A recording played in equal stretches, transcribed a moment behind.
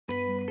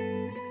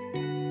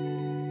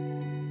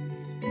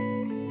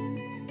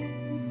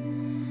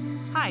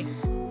Hi,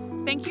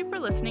 thank you for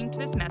listening to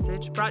this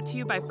message brought to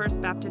you by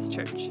First Baptist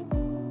Church.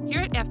 Here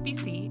at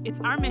FBC, it's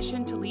our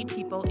mission to lead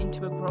people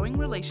into a growing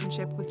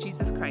relationship with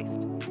Jesus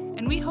Christ,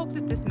 and we hope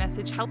that this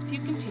message helps you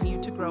continue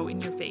to grow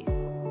in your faith.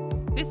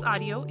 This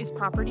audio is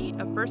property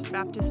of First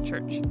Baptist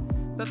Church,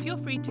 but feel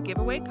free to give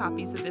away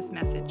copies of this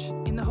message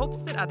in the hopes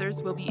that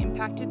others will be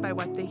impacted by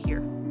what they hear.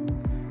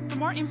 For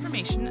more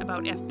information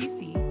about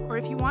FBC, or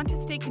if you want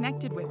to stay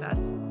connected with us,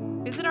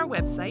 visit our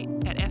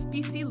website at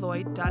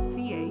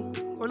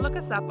fbcloyd.ca or look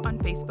us up on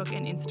Facebook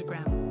and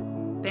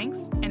Instagram. Thanks,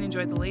 and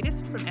enjoy the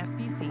latest from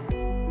FBC.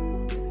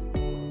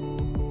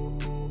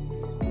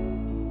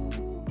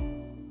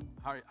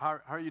 How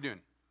are you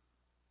doing?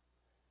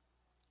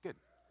 Good.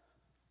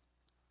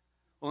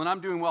 Well, and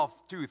I'm doing well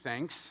too,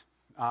 thanks.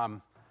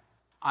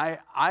 I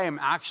am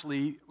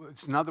actually,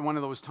 it's another one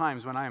of those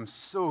times when I am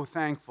so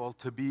thankful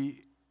to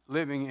be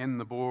living in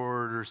the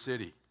border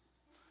city.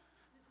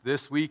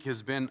 This week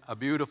has been a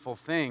beautiful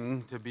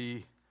thing to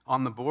be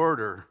on the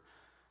border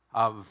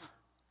of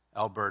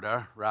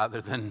Alberta rather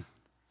than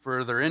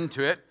further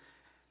into it.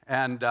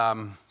 And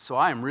so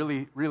I am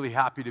really, really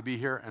happy to be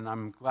here, and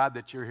I'm glad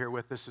that you're here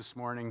with us this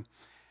morning.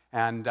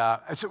 And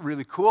it's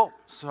really cool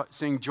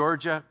seeing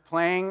Georgia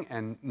playing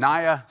and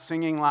Naya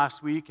singing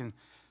last week, and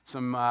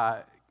some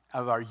of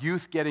our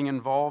youth getting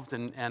involved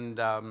and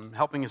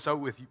helping us out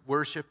with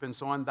worship and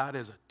so on. That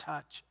is a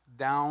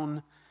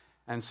touchdown.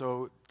 And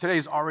so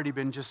today's already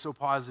been just so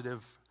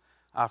positive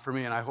for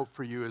me, and I hope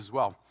for you as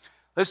well.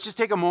 Let's just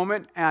take a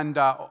moment and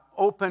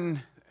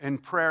open in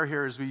prayer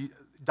here as we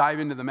dive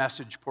into the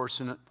message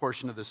portion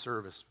of the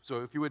service.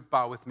 So if you would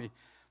bow with me.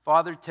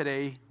 Father,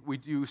 today we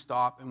do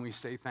stop and we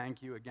say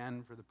thank you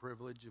again for the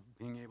privilege of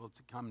being able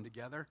to come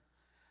together.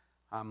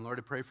 Lord,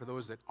 I pray for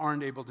those that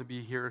aren't able to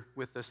be here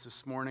with us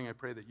this morning. I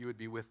pray that you would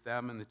be with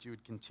them and that you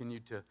would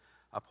continue to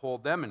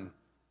uphold them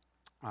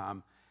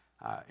and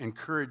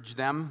encourage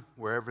them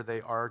wherever they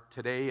are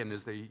today, and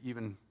as they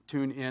even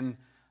tune in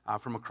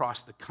from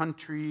across the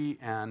country,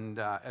 and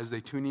as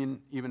they tune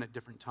in even at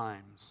different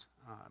times.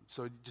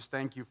 So just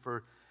thank you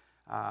for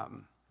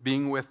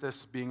being with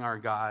us, being our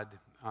God.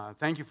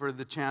 Thank you for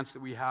the chance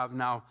that we have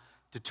now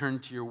to turn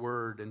to your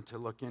word and to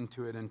look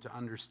into it and to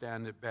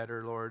understand it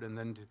better, Lord, and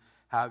then to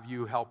have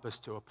you help us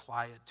to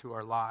apply it to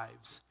our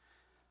lives.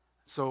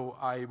 So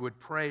I would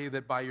pray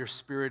that by your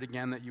Spirit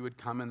again that you would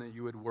come and that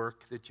you would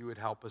work, that you would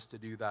help us to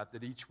do that,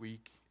 that each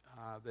week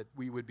that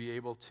we would be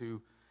able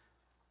to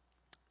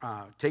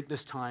take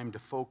this time to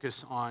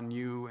focus on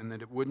you, and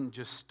that it wouldn't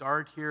just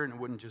start here and it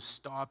wouldn't just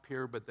stop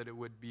here, but that it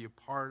would be a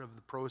part of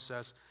the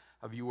process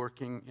of you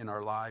working in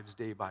our lives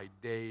day by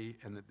day,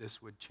 and that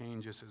this would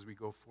change us as we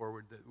go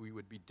forward, that we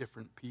would be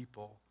different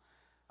people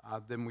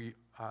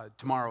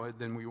tomorrow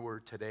than we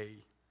were today.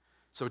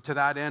 So to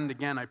that end,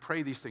 again, I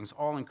pray these things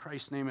all in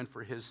Christ's name and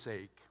for his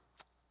sake.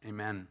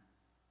 Amen.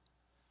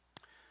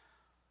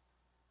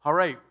 All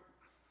right.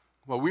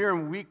 Well, we are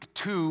in week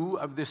 2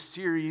 of this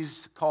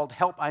series called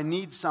Help, I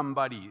Need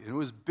Somebody. It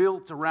was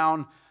built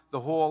around the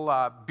whole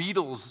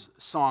Beatles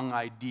song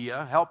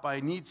idea. Help, I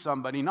need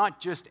somebody,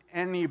 not just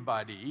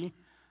anybody.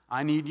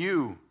 I need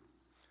you.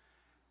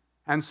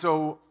 And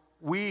so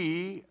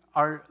we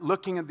are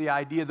looking at the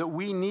idea that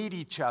we need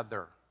each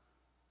other.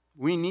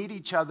 We need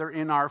each other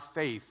in our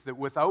faith, that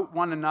without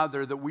one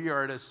another, that we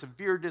are at a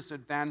severe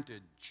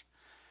disadvantage.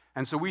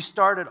 And so we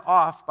started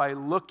off by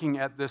looking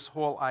at this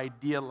whole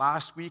idea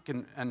last week,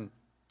 and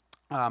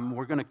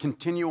we're going to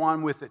continue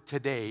on with it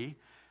today.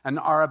 And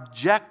our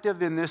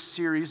objective in this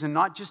series, and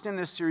not just in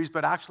this series,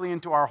 but actually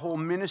into our whole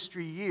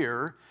ministry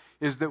year,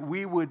 is that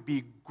we would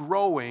be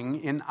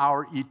growing in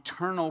our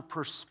eternal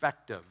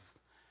perspective.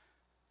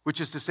 Which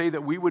is to say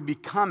that we would be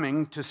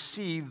coming to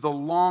see the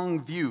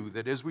long view,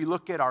 that as we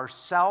look at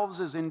ourselves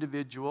as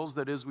individuals,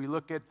 that as we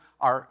look at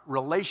our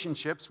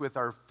relationships with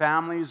our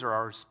families or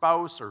our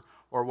spouse or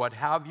what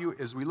have you,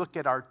 as we look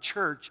at our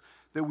church,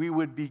 that we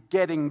would be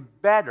getting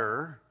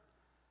better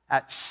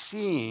at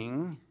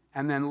seeing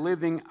and then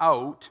living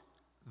out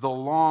the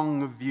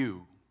long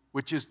view,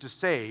 which is to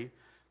say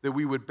that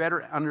we would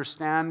better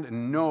understand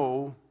and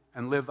know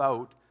and live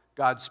out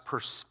God's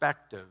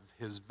perspective,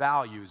 his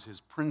values, his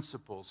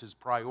principles, his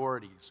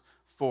priorities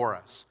for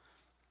us.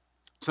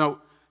 So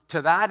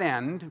to that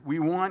end, we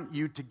want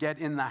you to get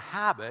in the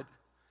habit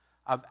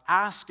of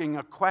asking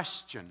a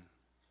question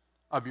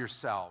of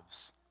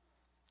yourselves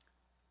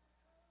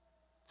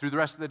through the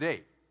rest of the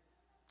day,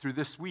 through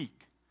this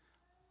week,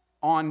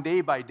 on day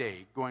by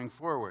day going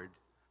forward.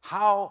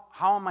 How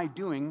am I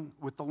doing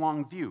with the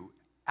long view?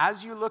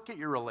 As you look at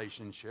your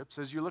relationships,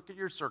 as you look at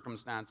your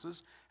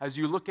circumstances, as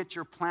you look at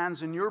your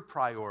plans and your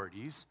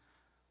priorities,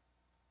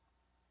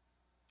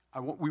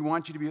 we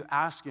want you to be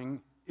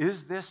asking,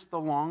 is this the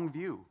long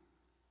view?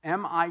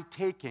 Am I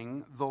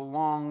taking the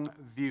long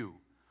view?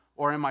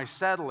 Or am I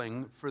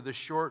settling for the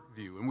short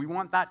view? And we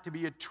want that to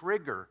be a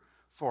trigger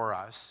for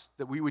us,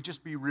 that we would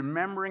just be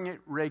remembering it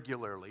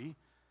regularly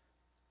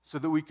so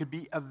that we could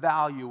be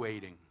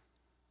evaluating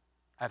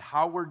at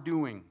how we're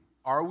doing.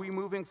 Are we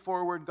moving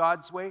forward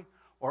God's way?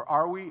 Or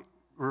are we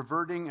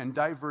reverting and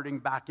diverting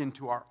back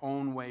into our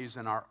own ways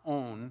and our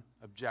own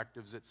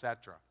objectives,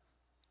 etc.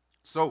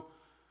 So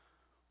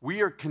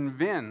we are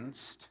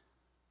convinced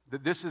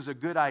that this is a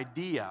good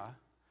idea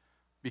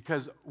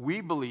because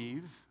we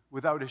believe,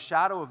 without a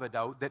shadow of a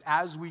doubt, that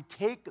as we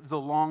take the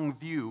long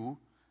view,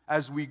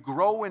 as we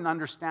grow in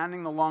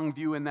understanding the long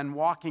view and then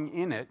walking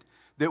in it,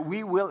 that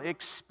we will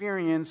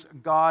experience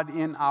God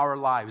in our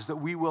lives, that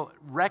we will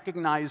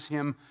recognize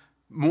Him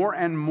more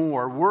and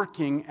more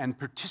working and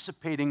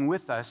participating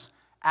with us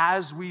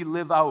as we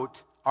live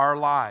out our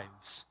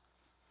lives.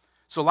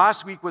 So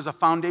last week was a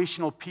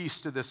foundational piece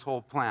to this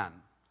whole plan.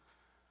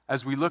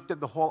 As we looked at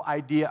the whole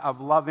idea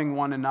of loving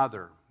one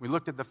another, we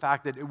looked at the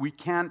fact that we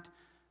can't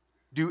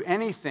do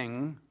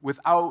anything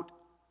without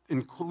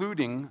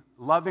including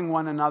loving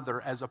one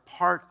another as a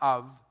part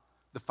of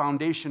the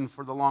foundation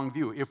for the long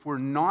view. If we're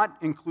not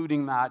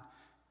including that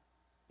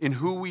in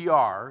who we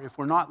are, if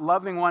we're not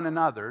loving one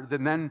another,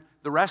 then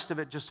the rest of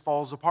it just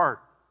falls apart.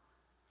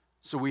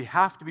 So we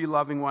have to be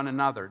loving one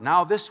another.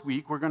 Now this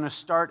week, we're going to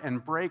start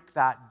and break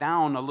that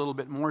down a little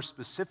bit more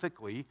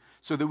specifically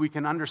so that we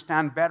can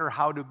understand better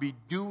how to be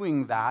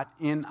doing that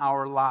in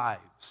our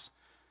lives.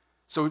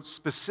 So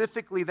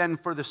specifically then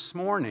for this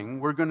morning,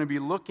 we're going to be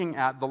looking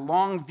at the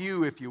long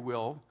view, if you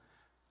will,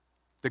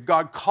 that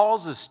God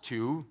calls us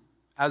to,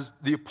 as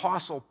the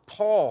Apostle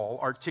Paul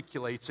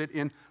articulates it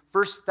in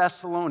 1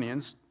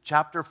 Thessalonians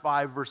chapter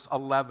 5, verse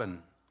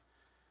 11.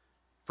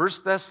 1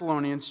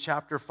 Thessalonians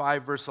chapter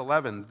 5, verse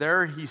 11.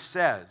 There he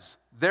says,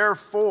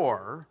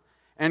 "Therefore,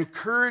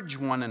 encourage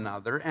one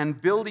another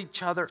and build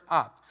each other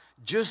up,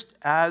 just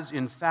as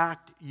in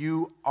fact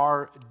you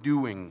are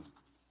doing."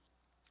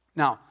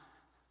 Now,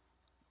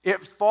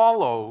 it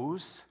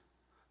follows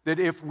that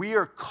if we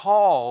are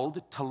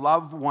called to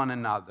love one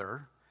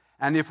another,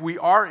 and if we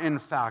are in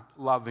fact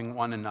loving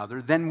one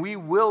another, then we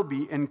will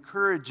be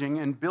encouraging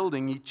and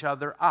building each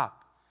other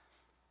up.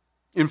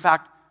 In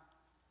fact,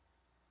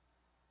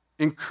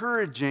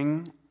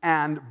 encouraging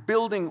and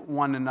building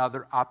one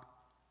another up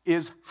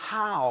is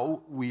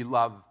how we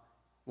love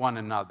one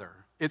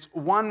another. It's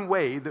one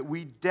way that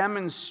we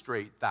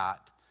demonstrate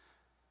that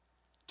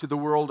to the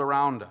world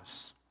around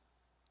us.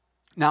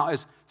 Now,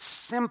 as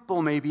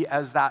simple maybe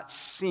as that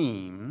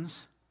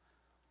seems,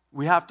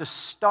 we have to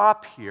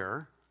stop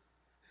here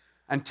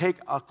and take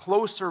a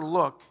closer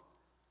look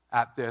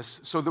at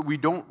this so that we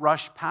don't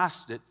rush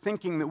past it,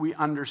 thinking that we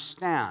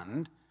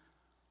understand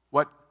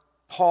what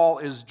Paul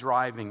is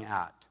driving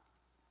at.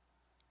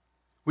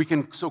 We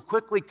can so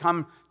quickly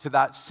come to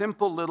that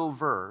simple little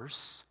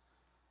verse,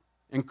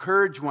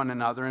 encourage one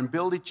another and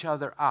build each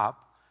other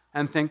up,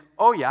 and think,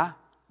 oh yeah,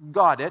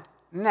 got it,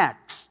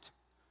 next.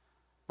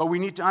 But we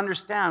need to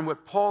understand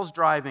what Paul's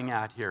driving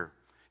at here.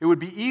 It would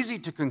be easy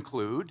to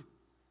conclude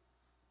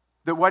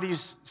that what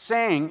he's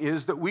saying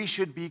is that we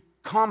should be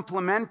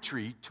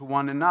complementary to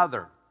one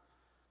another,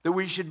 that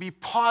we should be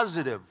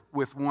positive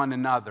with one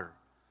another,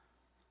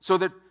 so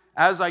that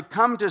as I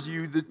come to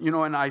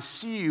you, and I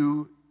see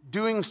you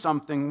doing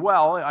something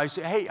well,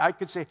 I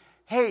could say,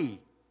 hey,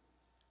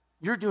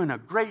 you're doing a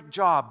great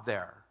job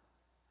there.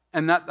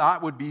 And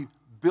that would be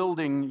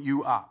building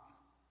you up.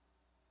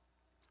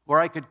 Or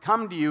I could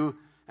come to you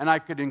and I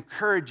could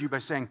encourage you by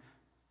saying,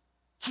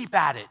 keep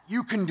at it,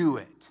 you can do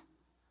it.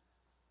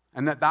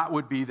 And that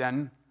would be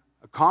then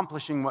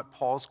accomplishing what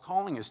Paul's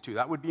calling us to.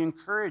 That would be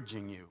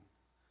encouraging you.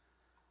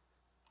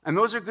 And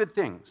those are good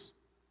things.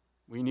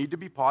 We need to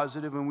be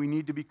positive and we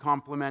need to be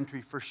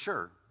complimentary for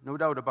sure. No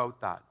doubt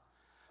about that.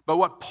 But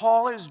what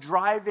Paul is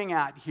driving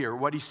at here,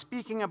 what he's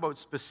speaking about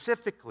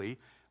specifically,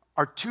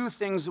 are two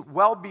things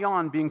well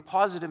beyond being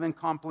positive and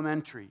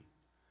complimentary.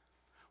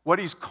 What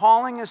he's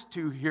calling us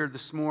to here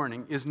this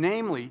morning is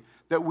namely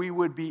that we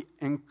would be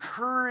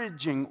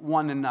encouraging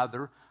one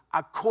another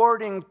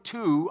according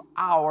to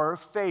our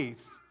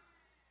faith.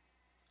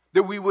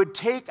 That we would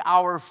take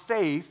our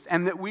faith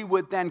and that we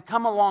would then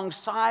come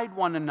alongside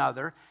one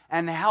another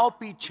and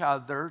help each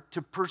other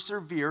to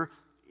persevere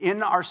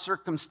in our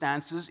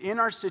circumstances, in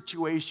our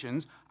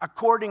situations,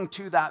 according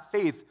to that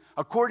faith,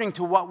 according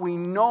to what we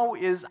know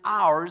is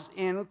ours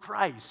in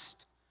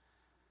Christ.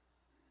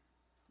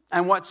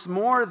 And what's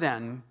more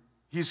then,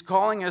 he's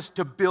calling us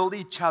to build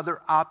each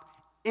other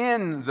up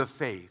in the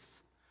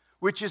faith,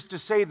 which is to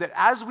say that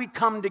as we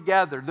come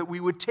together, that we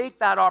would take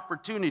that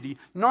opportunity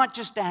not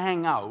just to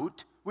hang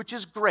out, which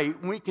is great,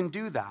 and we can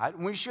do that,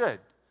 and we should.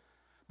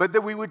 But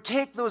that we would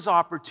take those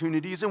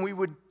opportunities and we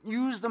would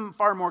use them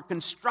far more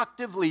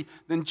constructively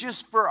than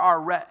just for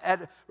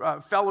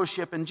our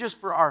fellowship and just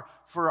for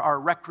our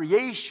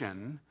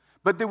recreation,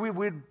 but that we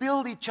would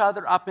build each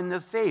other up in the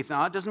faith.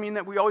 Now, it doesn't mean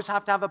that we always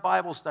have to have a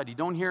Bible study.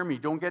 Don't hear me.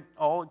 Don't get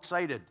all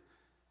excited.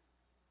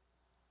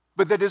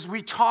 But that as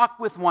we talk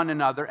with one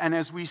another and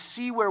as we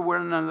see where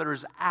one another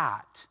is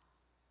at,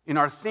 in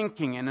our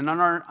thinking and in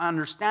our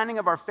understanding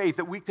of our faith,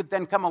 that we could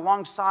then come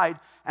alongside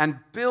and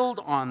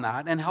build on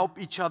that and help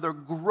each other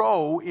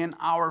grow in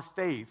our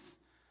faith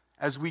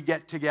as we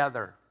get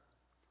together.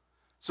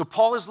 So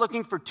Paul is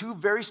looking for two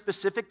very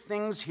specific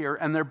things here,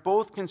 and they're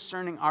both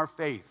concerning our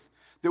faith.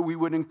 that we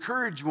would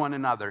encourage one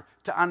another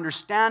to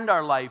understand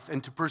our life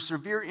and to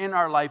persevere in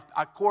our life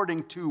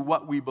according to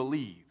what we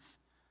believe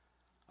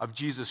of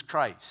Jesus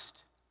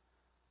Christ.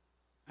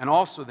 And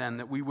also then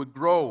that we would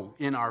grow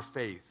in our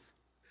faith.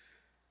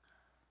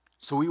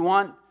 So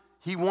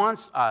he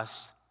wants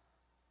us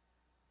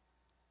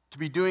to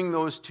be doing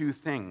those two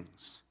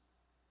things.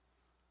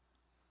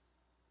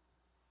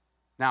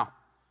 Now,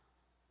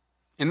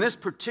 in this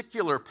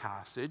particular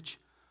passage,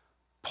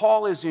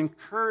 Paul is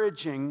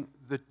encouraging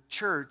the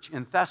church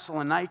in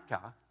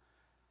Thessalonica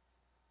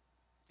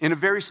in a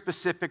very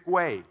specific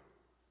way.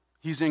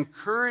 He's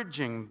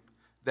encouraging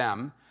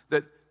them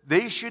that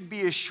they should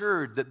be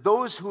assured that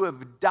those who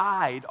have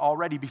died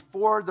already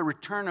before the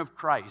return of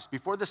Christ,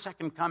 before the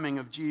second coming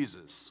of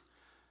Jesus,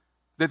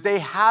 that they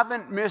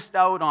haven't missed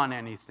out on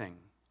anything.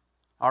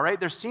 All right?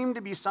 There seemed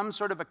to be some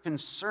sort of a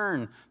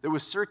concern that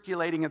was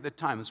circulating at the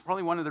time. It's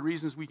probably one of the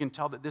reasons we can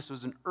tell that this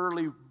was an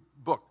early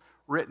book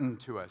written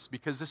to us,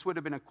 because this would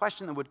have been a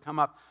question that would come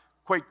up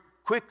quite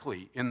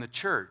quickly in the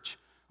church.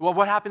 Well,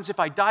 what happens if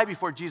I die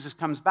before Jesus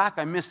comes back?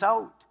 I miss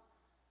out.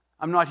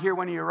 I'm not here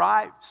when he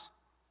arrives.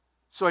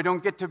 So I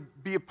don't get to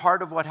be a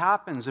part of what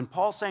happens. And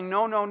Paul's saying,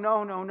 no.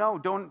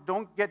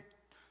 Don't get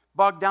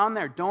bogged down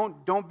there.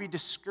 Don't be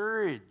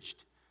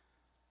discouraged.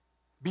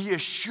 Be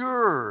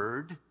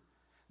assured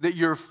that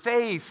your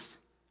faith,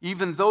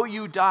 even though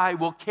you die,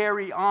 will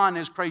carry on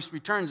as Christ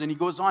returns. And he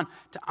goes on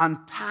to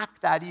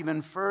unpack that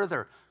even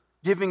further,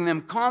 giving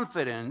them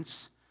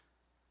confidence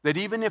that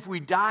even if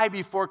we die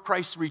before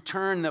Christ's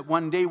return, that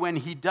one day when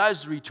he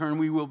does return,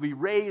 we will be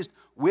raised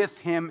with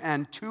him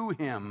and to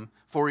him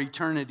for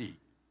eternity.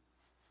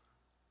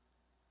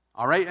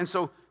 All right? And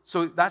so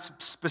that's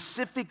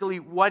specifically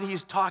what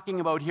he's talking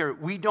about here.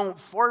 We don't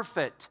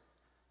forfeit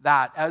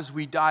that as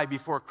we die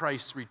before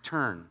Christ's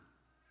return.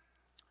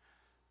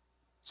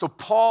 So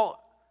Paul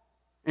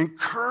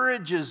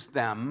encourages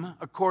them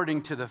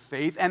according to the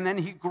faith, and then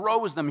he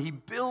grows them. He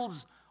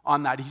builds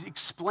on that. He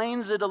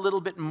explains it a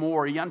little bit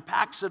more. He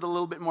unpacks it a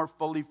little bit more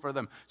fully for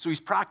them. So he's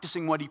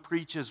practicing what he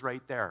preaches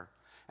right there.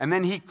 And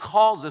then he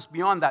calls us,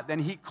 beyond that, then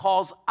he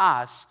calls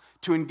us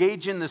to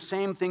engage in the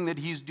same thing that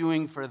he's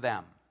doing for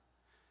them.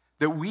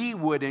 That we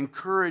would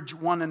encourage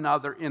one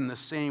another in the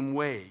same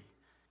way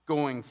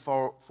going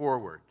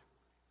forward.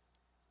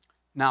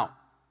 Now,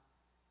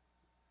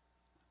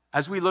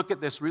 as we look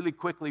at this really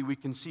quickly, we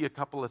can see a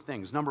couple of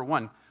things. Number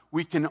one,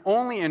 we can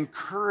only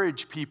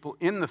encourage people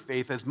in the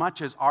faith as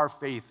much as our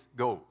faith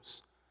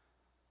goes.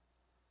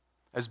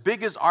 As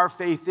big as our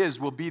faith is,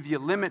 will be the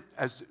limit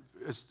as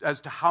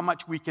to how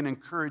much we can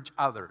encourage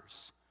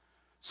others.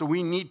 So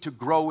we need to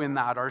grow in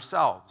that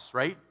ourselves,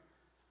 right?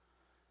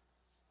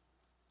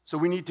 So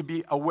we need to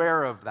be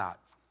aware of that.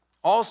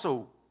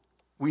 Also,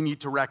 we need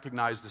to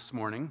recognize this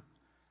morning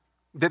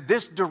that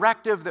this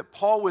directive that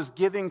Paul was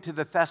giving to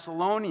the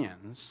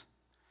Thessalonians,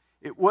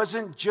 it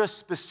wasn't just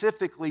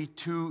specifically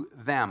to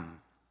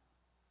them.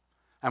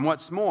 And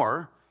what's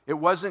more, it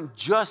wasn't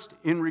just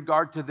in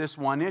regard to this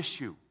one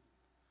issue.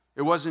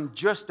 It wasn't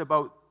just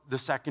about the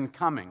second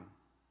coming.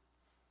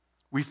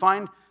 We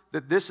find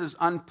that this is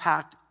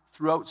unpacked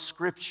throughout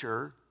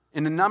Scripture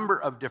in a number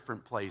of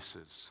different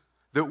places,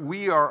 that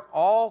we are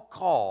all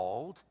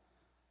called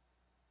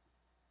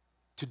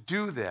to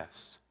do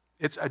this.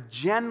 It's a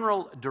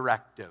general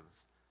directive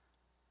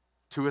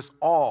to us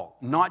all,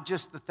 not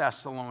just the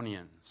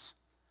Thessalonians.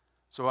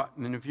 So,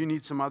 and if you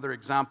need some other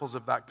examples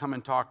of that, come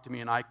and talk to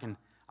me, and I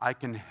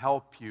can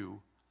help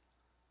you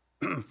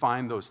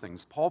find those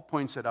things. Paul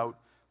points it out.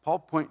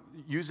 Paul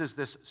uses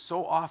this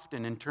so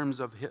often in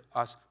terms of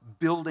us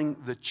building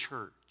the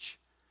church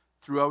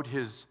throughout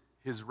his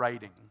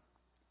writing.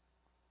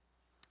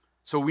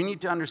 So we need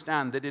to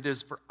understand that it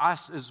is for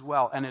us as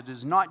well, and it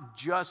is not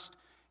just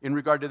in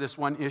regard to this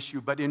one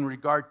issue, but in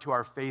regard to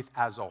our faith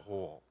as a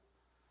whole.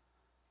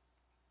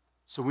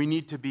 So we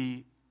need to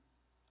be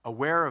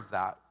aware of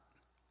that.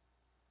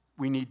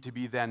 We need to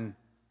be then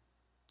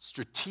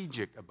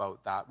strategic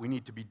about that. We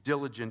need to be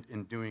diligent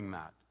in doing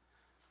that.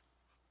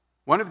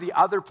 One of the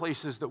other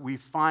places that we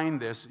find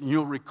this, and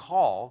you'll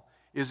recall,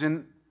 is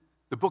in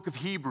the book of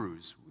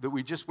Hebrews that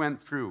we just went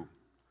through.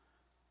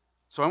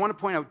 So I want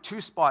to point out two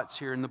spots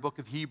here in the book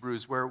of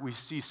Hebrews where we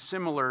see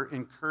similar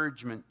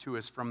encouragement to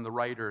us from the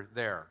writer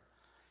there.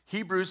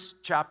 Hebrews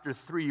chapter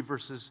 3,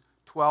 verses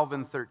 12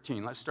 and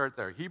 13. Let's start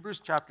there. Hebrews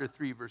chapter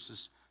 3,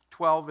 verses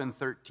 12 and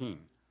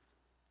 13.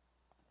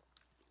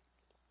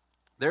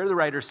 There the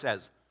writer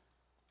says,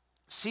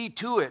 "See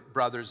to it,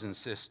 brothers and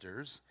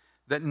sisters,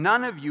 that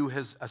none of you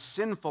has a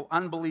sinful,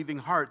 unbelieving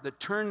heart that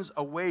turns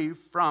away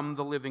from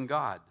the living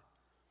God.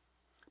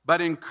 But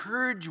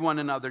encourage one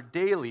another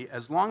daily,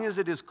 as long as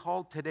it is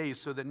called today,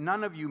 so that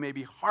none of you may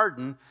be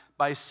hardened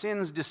by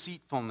sin's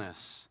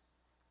deceitfulness."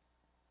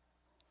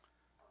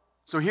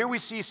 So here we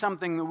see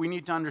something that we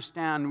need to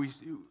understand.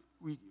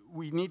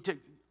 We need to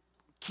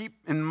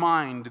keep in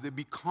mind, to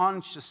be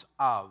conscious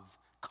of,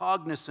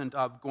 cognizant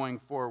of going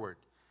forward.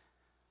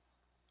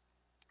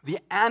 The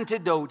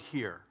antidote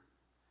here,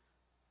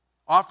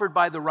 offered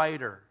by the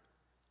writer,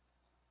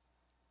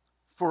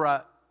 for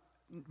a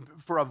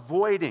for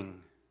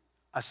avoiding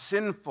a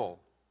sinful,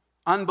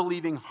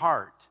 unbelieving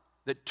heart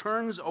that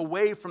turns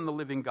away from the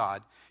living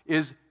God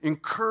is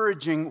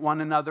encouraging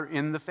one another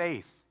in the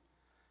faith.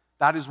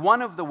 That is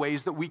one of the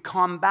ways that we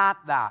combat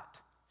that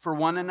for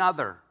one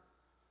another,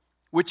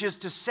 which is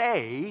to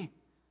say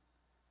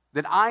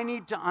that I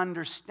need to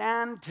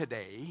understand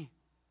today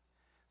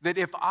that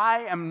if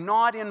I am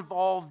not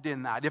involved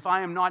in that, if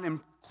I am not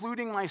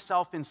including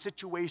myself in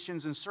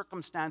situations and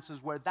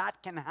circumstances where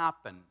that can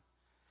happen,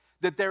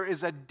 that there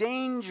is a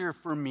danger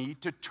for me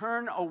to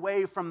turn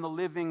away from the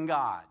living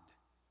God.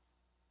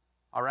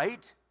 All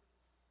right?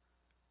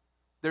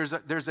 There's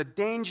a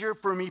danger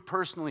for me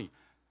personally.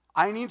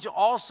 I need to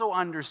also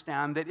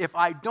understand that if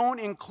I don't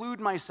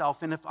include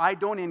myself and if I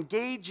don't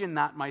engage in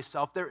that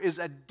myself, there is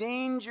a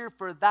danger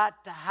for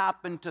that to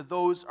happen to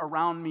those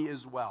around me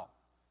as well.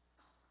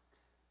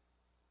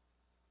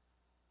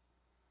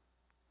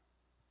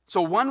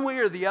 So one way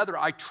or the other,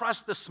 I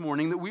trust this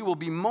morning that we will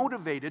be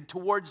motivated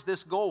towards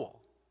this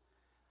goal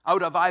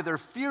out of either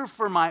fear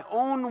for my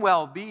own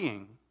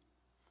well-being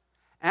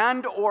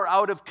and or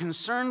out of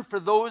concern for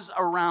those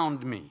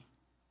around me.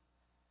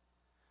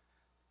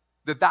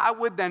 That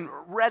would then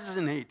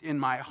resonate in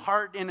my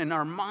heart and in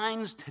our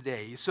minds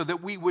today so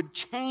that we would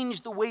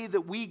change the way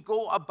that we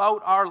go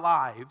about our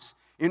lives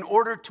in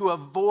order to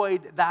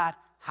avoid that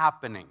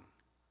happening.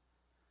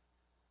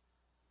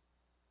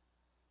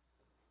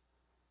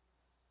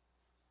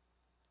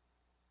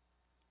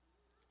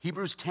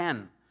 Hebrews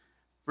 10,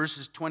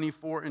 verses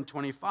 24 and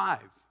 25.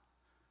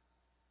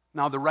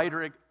 Now the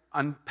writer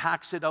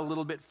unpacks it a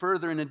little bit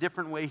further in a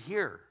different way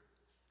here.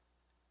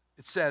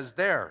 It says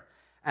there,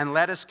 "And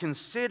let us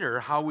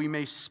consider how we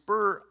may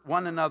spur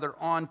one another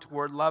on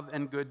toward love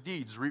and good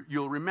deeds."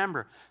 You'll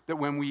remember that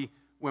when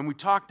we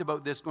talked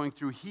about this going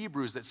through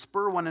Hebrews, that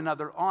spur one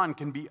another on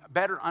can be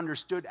better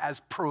understood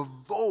as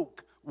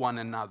provoke one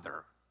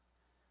another.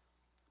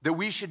 That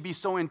we should be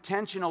so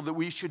intentional, that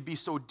we should be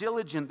so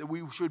diligent, that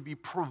we should be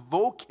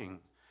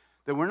provoking,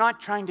 that we're not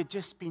trying to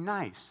just be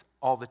nice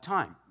all the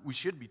time. We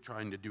should be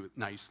trying to do it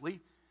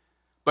nicely.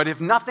 But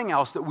if nothing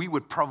else, that we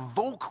would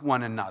provoke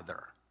one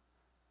another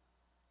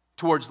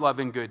towards love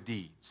and good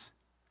deeds.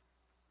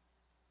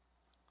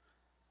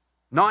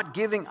 Not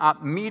giving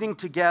up meeting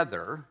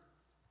together,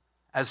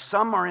 as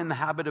some are in the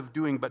habit of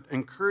doing, but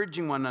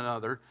encouraging one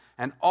another,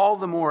 and all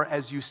the more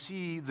as you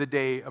see the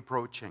day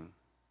approaching.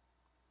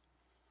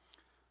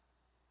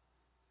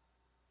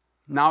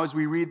 Now, as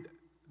we read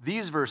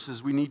these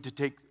verses, we need to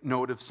take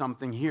note of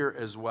something here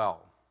as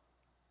well.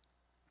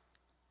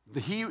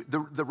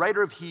 The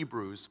writer of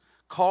Hebrews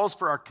calls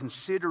for our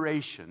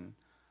consideration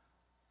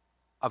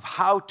of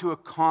how to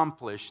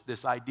accomplish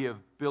this idea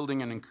of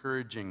building and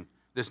encouraging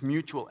this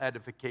mutual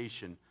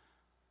edification,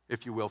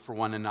 if you will, for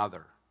one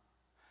another.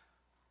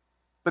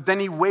 But then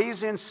he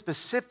weighs in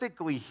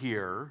specifically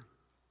here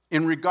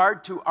in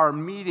regard to our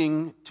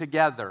meeting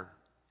together.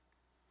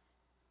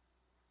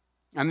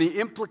 And the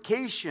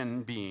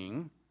implication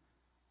being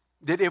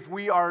that if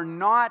we are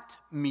not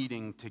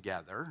meeting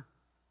together,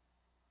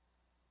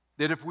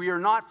 that if we are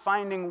not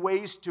finding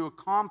ways to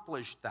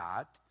accomplish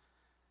that,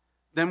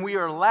 then we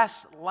are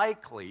less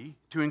likely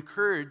to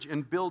encourage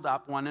and build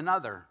up one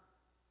another.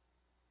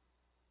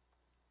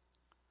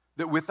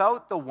 That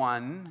without the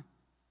one,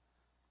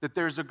 that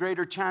there's a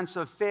greater chance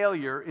of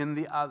failure in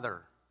the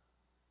other.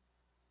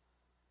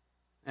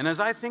 And as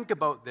I think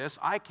about this,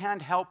 I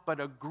can't help but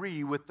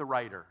agree with the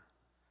writer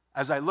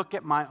as I look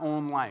at my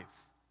own life.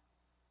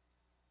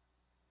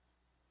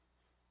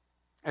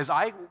 As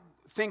I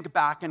think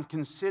back and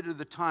consider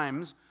the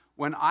times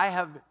when I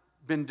have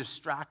been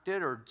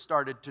distracted or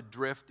started to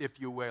drift, if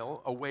you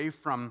will, away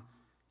from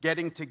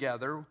getting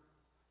together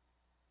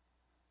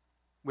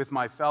with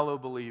my fellow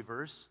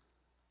believers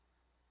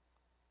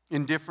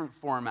in different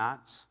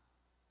formats,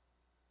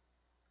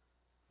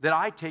 that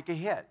I take a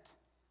hit.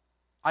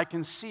 I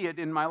can see it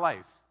in my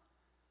life,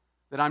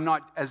 that I'm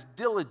not as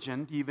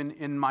diligent even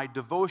in my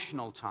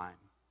devotional time,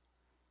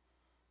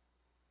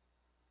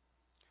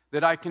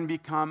 that I can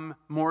become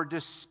more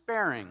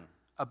despairing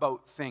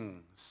about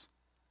things.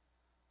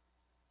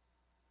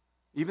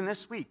 Even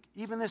this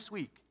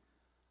week,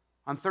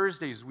 on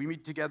Thursdays, we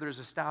meet together as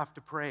a staff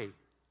to pray.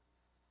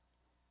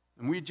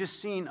 And we'd just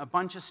seen a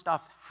bunch of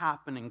stuff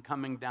happening,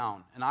 coming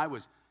down. And I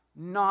was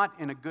not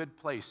in a good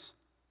place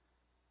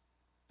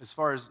as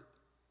far as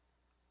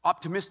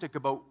optimistic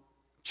about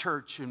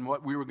church and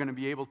what we were going to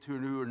be able to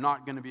do or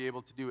not going to be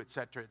able to do, et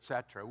cetera, et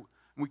cetera. And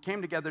we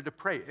came together to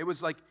pray. It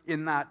was like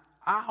in that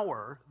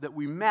hour that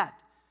we met,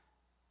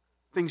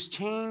 things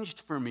changed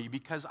for me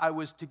because I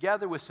was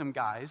together with some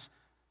guys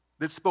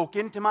that spoke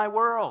into my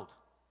world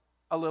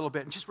a little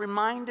bit and just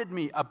reminded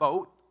me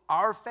about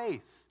our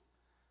faith.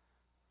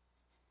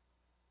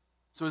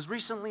 So as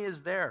recently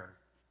as there.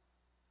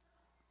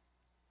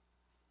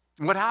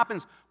 And what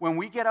happens when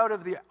we get out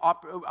of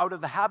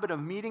the habit of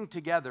meeting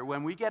together,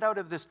 when we get out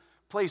of this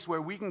place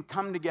where we can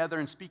come together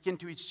and speak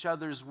into each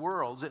other's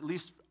worlds, at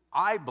least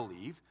I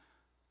believe,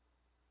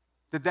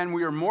 that then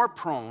we are more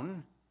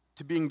prone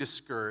to being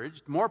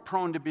discouraged, more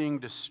prone to being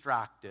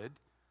distracted,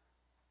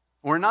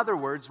 Or in other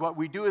words, what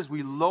we do is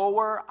we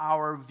lower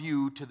our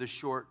view to the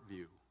short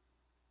view.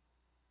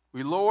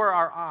 We lower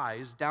our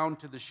eyes down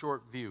to the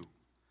short view.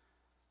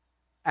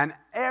 And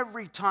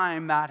every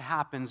time that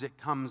happens, it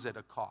comes at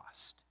a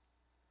cost.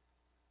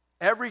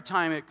 Every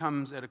time it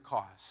comes at a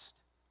cost.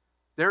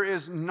 There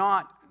is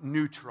not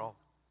neutral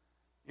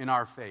in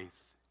our faith.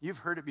 You've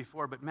heard it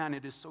before, but man,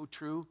 it is so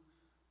true.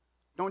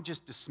 Don't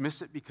just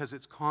dismiss it because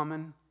it's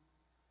common.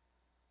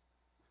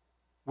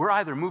 We're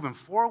either moving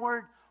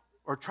forward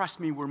or, trust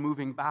me, we're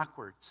moving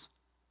backwards.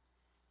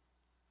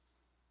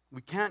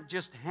 We can't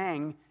just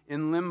hang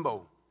in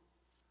limbo.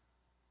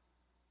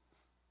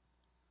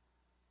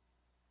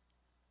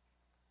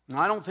 And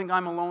I don't think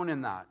I'm alone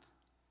in that.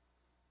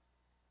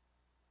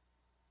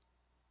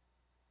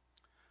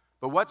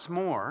 But what's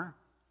more,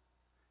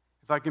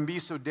 if I can be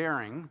so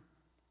daring,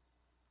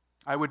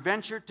 I would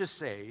venture to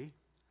say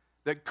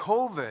that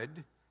COVID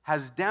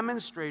has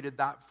demonstrated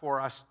that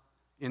for us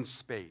in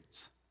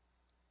spades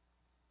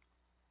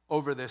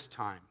over this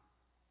time.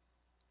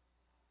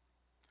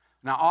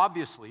 Now,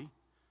 obviously,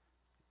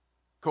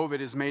 COVID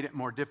has made it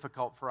more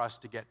difficult for us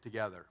to get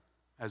together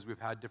as we've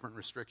had different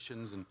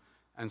restrictions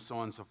and so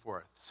on and so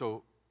forth.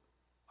 So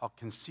I'll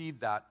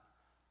concede that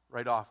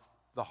right off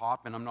the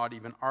hop, and I'm not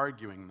even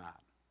arguing that.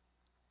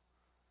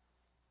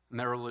 And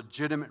there are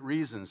legitimate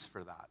reasons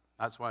for that.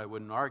 That's why I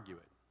wouldn't argue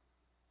it.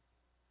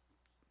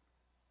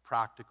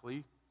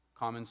 Practically,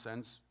 common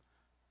sense,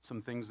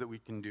 some things that we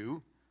can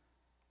do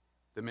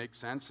that make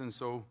sense, and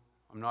so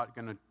I'm not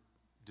going to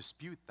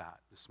dispute that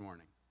this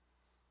morning.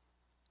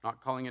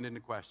 Not calling it into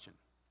question.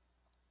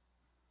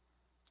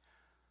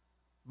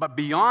 But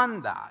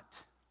beyond that,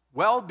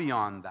 well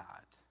beyond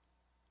that,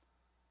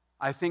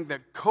 I think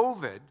that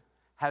COVID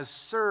has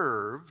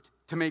served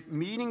to make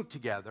meeting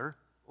together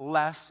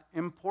less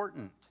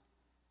important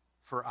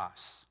for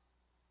us,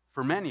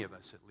 for many of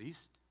us at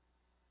least.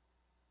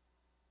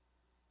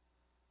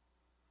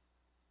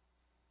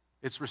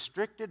 It's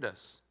restricted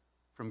us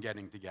from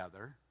getting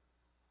together,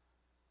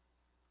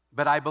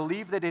 but I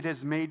believe that it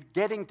has made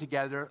getting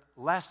together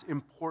less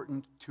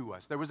important to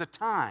us. There was a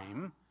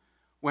time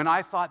when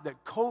I thought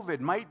that COVID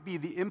might be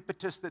the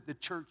impetus that the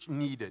church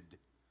needed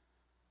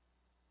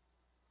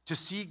to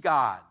see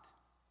God,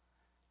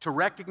 to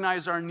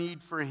recognize our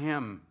need for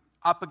Him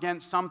up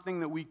against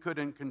something that we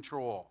couldn't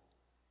control,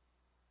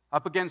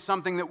 up against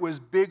something that was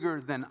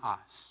bigger than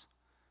us.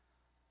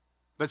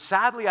 But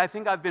sadly, I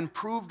think I've been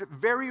proved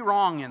very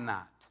wrong in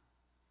that.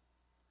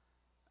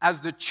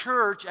 As the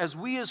church, as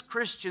we as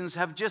Christians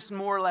have just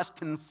more or less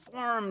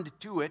conformed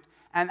to it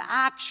and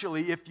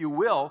actually, if you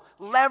will,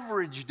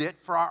 leveraged it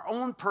for our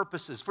own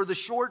purposes, for the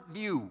short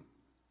view.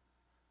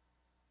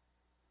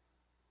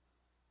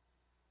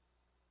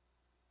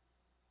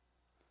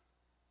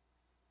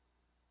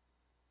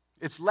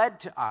 It's led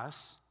to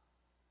us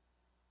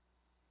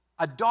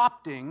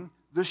adopting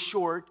the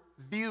short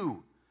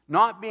view,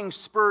 not being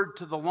spurred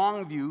to the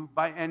long view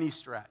by any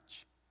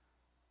stretch.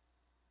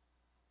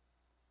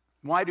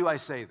 Why do I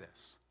say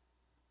this?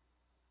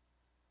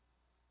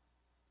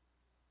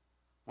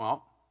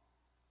 Well,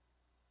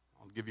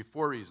 I'll give you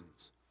 4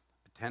 reasons.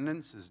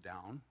 Attendance is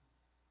down.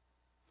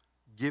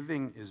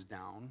 Giving is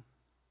down.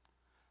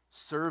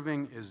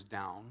 Serving is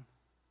down.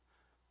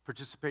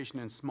 Participation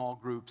in small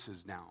groups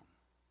is down.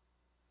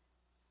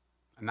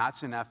 And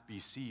that's in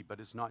FBC, but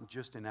it's not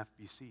just in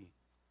FBC.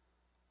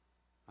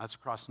 That's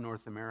across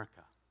North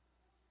America.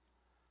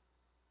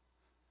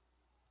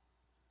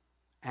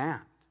 And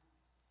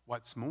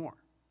what's more,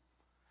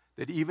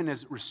 that even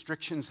as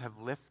restrictions have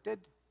lifted,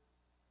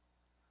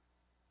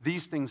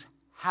 these things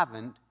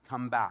haven't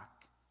come back.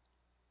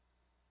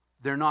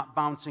 They're not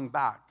bouncing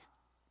back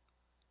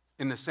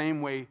in the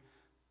same way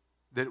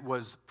that it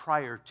was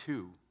prior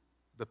to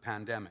the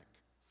pandemic.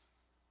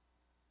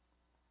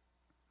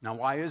 Now,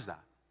 why is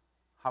that?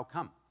 How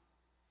come?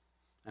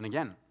 And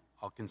again,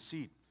 I'll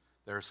concede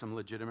there are some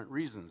legitimate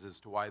reasons as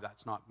to why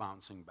that's not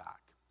bouncing back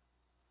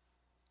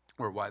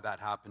or why that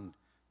happened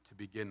to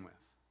begin with.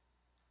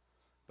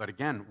 But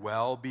again,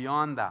 well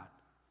beyond that,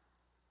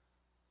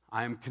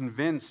 I am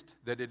convinced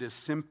that it is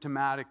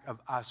symptomatic of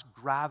us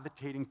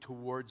gravitating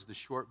towards the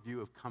short view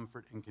of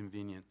comfort and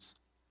convenience.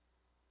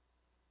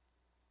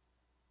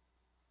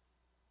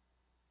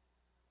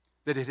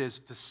 That it has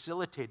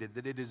facilitated,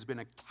 that it has been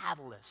a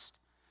catalyst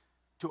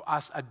to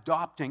us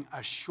adopting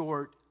a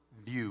short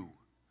view,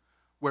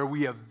 where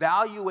we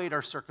evaluate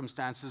our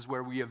circumstances,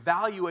 where we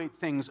evaluate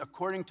things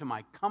according to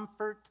my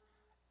comfort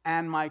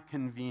and my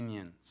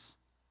convenience.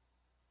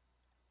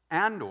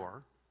 And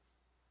or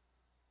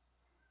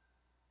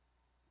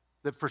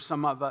that for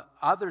some of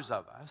others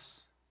of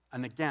us,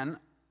 and again,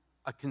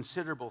 a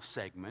considerable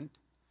segment,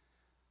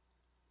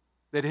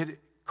 that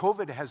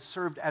COVID has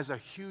served as a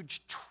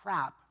huge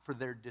trap for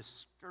their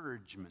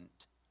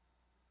discouragement.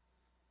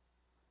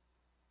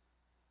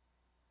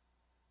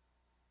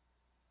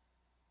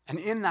 And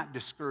in that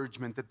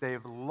discouragement, that they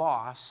have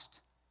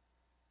lost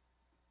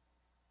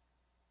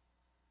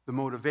the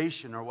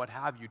motivation or what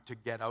have you to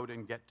get out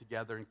and get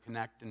together and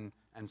connect and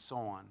so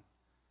on,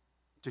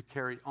 to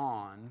carry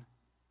on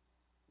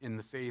in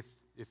the faith,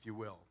 if you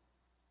will.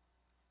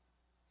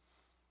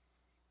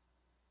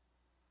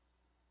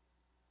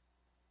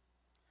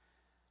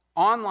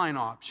 Online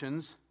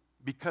options,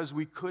 because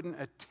we couldn't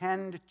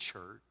attend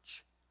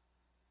church,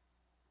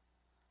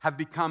 have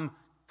become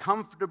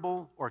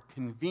comfortable or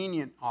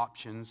convenient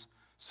options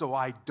so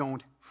I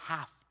don't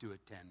have to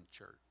attend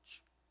church.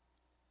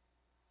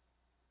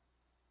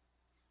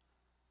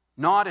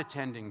 Not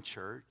attending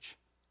church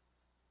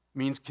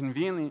means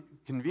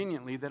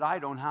conveniently that I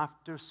don't have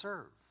to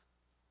serve.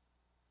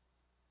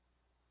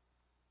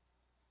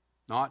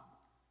 Not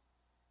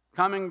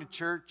coming to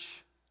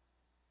church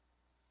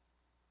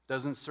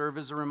doesn't serve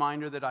as a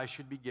reminder that I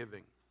should be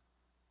giving.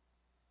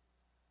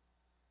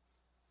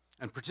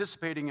 And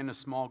participating in a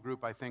small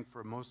group, I think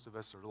for most of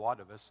us, or a lot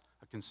of us,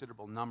 a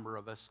considerable number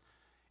of us,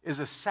 is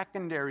a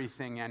secondary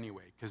thing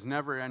anyway, because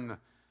never in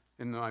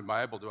my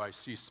Bible do I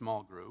see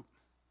small group.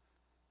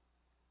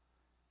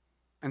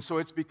 And so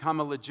it's become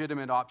a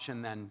legitimate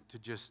option then to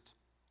just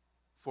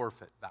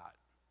forfeit that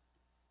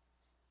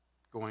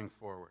going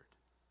forward.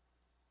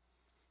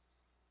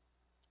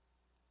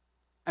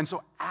 And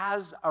so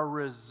as a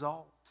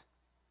result,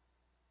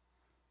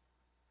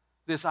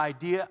 this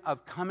idea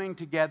of coming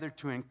together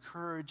to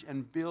encourage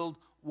and build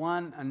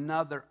one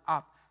another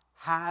up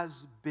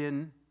has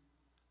been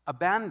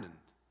abandoned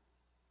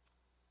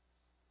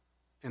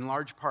in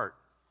large part.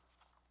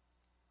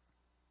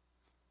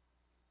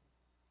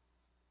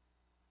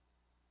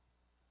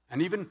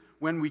 And even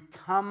when we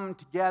come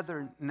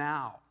together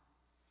now,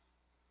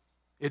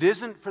 it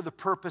isn't for the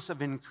purpose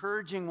of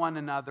encouraging one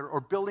another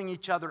or building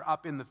each other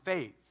up in the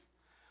faith,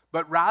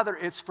 but rather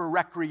it's for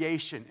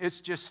recreation. It's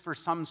just for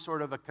some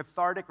sort of a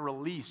cathartic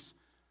release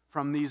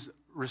from these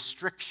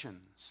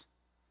restrictions.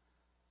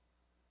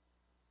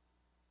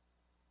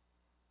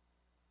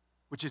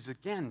 Which is,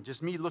 again,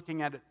 just me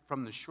looking at it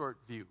from the short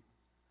view.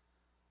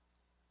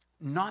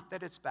 Not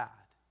that it's bad.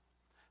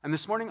 And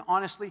this morning,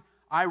 honestly,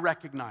 I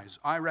recognize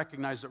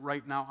that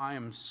right now I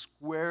am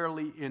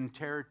squarely in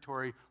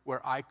territory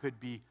where I could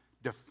be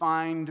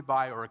defined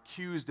by or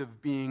accused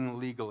of being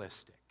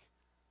legalistic.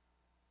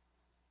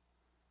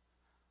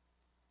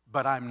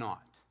 But I'm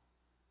not.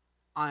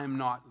 I am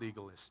not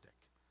legalistic.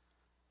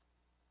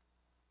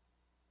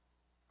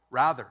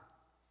 Rather,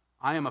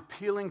 I am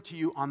appealing to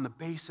you on the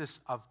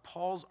basis of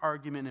Paul's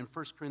argument in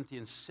 1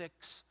 Corinthians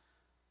 6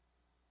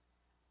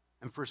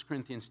 and 1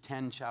 Corinthians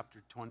 10,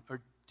 chapter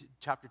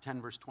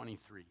 10, verse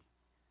 23.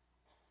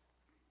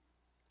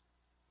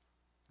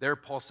 There,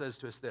 Paul says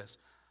to us this: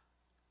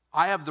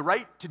 I have the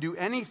right to do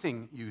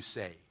anything you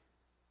say,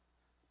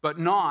 but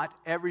not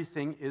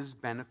everything is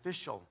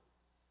beneficial.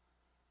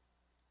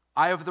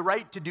 I have the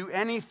right to do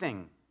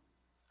anything,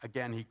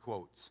 again he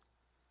quotes,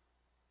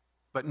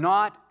 but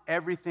not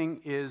everything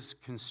is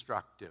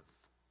constructive.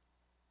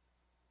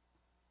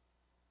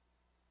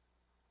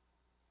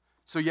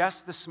 So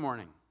yes, this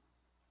morning,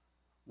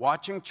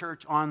 watching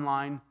church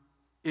online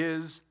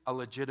is a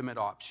legitimate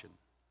option.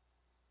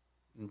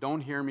 And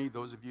don't hear me,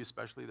 those of you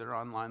especially that are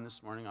online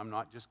this morning, I'm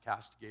not just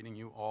castigating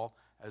you all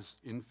as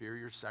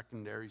inferior,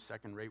 secondary,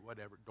 second-rate,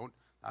 whatever.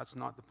 That's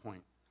not the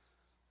point.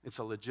 It's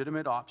a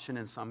legitimate option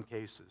in some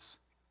cases.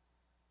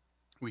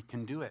 We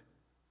can do it.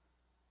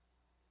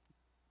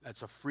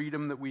 That's a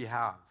freedom that we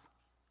have.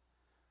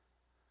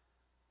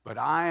 But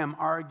I am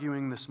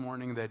arguing this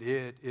morning that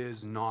it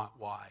is not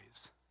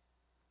wise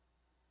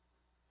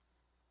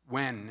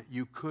when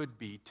you could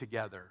be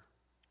together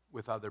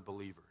with other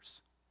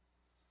believers.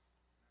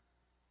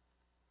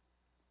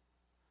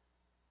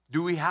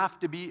 Do we have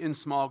to be in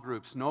small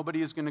groups?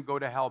 Nobody is going to go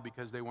to hell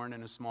because they weren't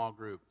in a small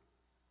group.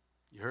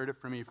 You heard it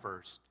from me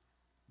first.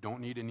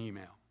 Don't need an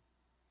email.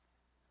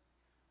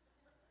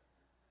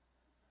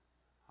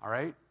 All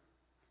right?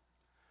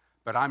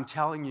 But I'm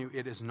telling you,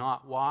 it is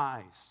not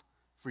wise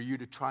for you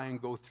to try and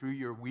go through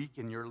your week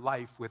in your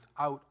life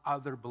without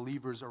other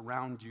believers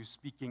around you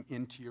speaking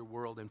into your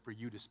world and for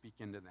you to speak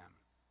into them.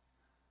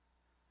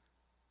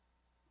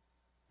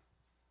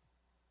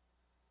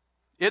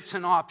 It's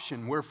an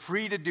option. We're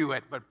free to do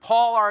it. But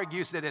Paul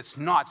argues that it's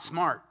not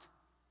smart.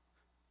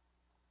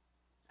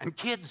 And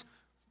kids,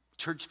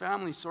 church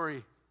family,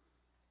 sorry.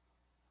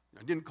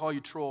 I didn't call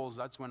you trolls.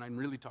 That's when I'm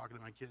really talking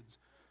to my kids.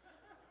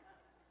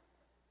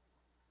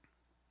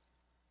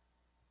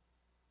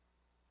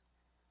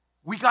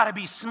 We got to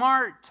be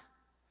smart.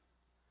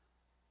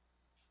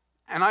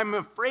 And I'm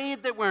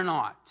afraid that we're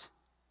not.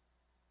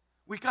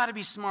 We got to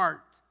be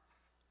smart.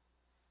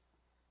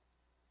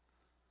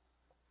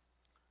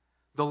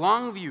 The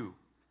long view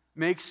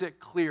makes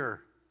it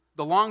clear.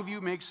 The long view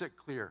makes it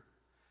clear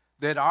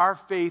that our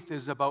faith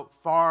is about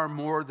far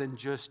more than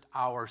just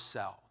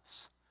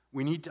ourselves.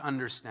 We need to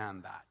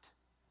understand that.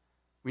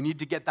 We need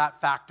to get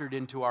that factored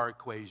into our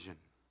equation.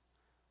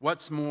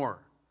 What's more,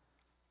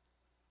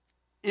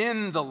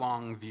 in the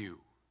long view,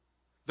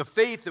 the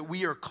faith that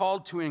we are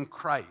called to in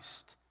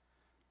Christ,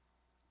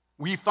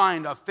 we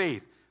find a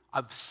faith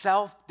of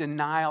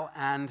self-denial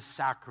and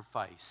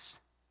sacrifice.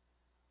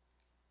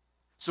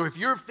 So if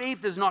your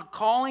faith is not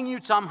calling you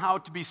somehow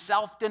to be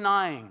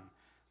self-denying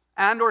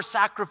and or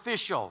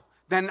sacrificial,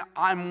 then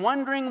I'm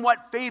wondering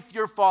what faith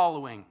you're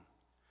following,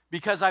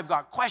 because I've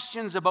got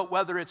questions about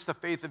whether it's the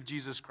faith of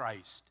Jesus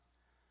Christ.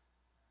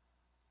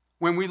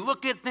 When we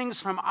look at things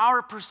from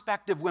our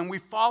perspective, when we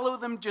follow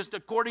them just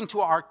according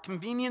to our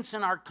convenience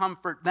and our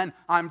comfort, then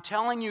I'm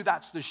telling you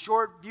that's the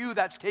short view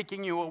that's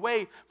taking you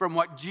away from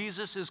what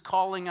Jesus is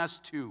calling us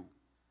to.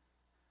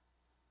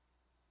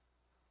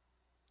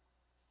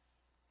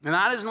 And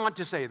that is not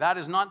to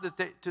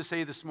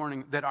say this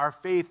morning that our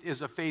faith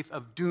is a faith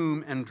of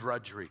doom and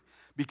drudgery,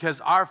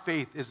 because our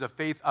faith is a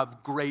faith of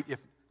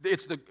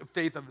it's the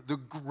faith of the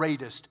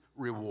greatest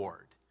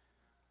reward,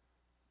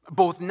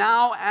 both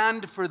now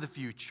and for the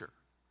future.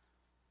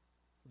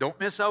 Don't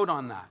miss out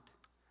on that.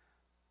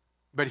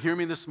 But hear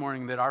me this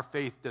morning, that our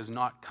faith does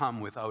not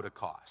come without a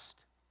cost.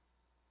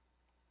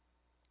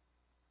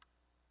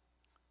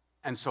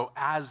 And so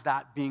as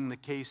that being the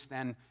case,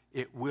 then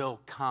it will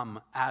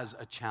come as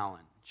a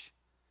challenge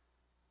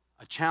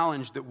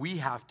that we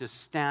have to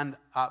stand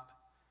up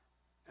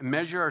and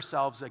measure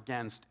ourselves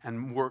against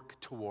and work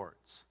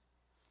towards.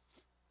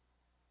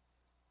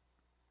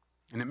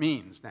 And it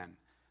means then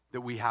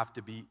that we have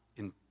to be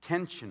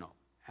intentional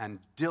and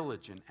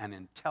diligent and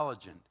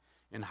intelligent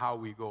in how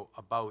we go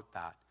about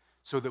that,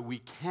 so that we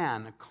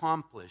can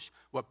accomplish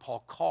what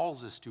Paul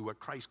calls us to, what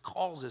Christ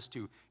calls us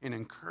to, in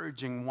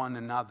encouraging one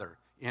another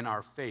in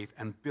our faith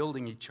and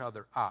building each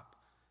other up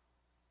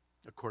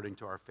according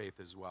to our faith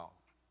as well.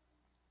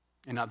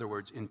 In other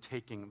words, in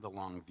taking the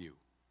long view.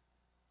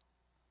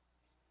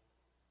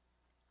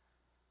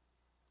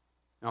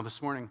 Now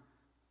this morning,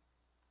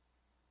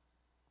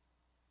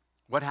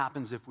 what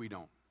happens if we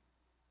don't?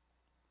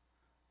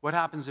 What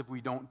happens if we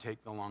don't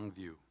take the long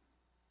view?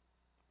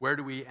 Where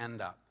do we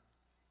end up?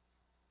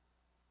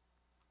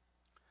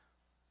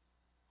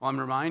 Well, I'm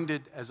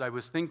reminded, as I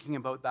was thinking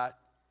about that,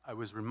 I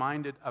was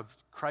reminded of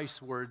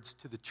Christ's words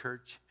to the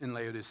church in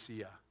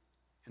Laodicea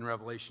in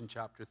Revelation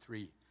chapter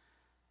 3,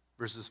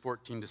 verses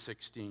 14 to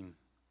 16.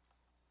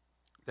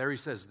 There he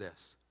says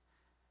this: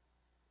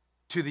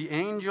 "To the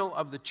angel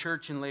of the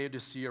church in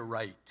Laodicea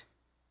write,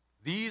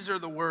 these are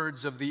the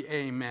words of the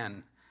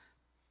Amen."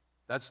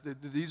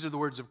 These are the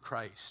words of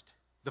Christ,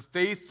 the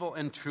faithful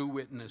and true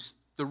witness,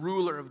 the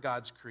ruler of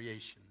God's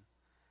creation.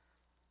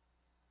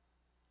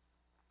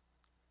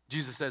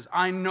 Jesus says,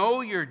 "I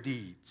know your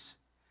deeds,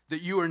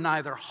 that you are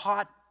neither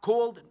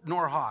cold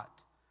nor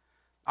hot.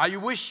 I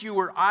wish you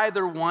were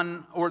either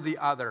one or the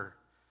other.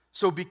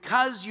 So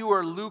because you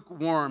are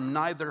lukewarm,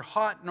 neither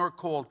hot nor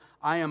cold,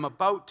 I am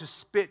about to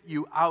spit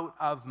you out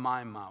of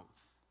my mouth."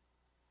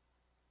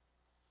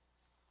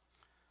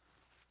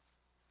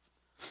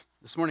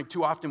 This morning,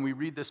 too often we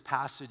read this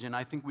passage and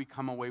I think we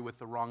come away with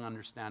the wrong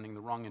understanding,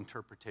 the wrong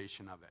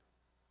interpretation of it.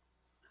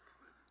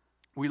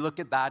 We look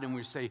at that and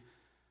we say,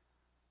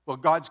 well,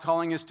 God's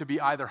calling us to be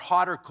either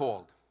hot or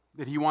cold,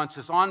 that he wants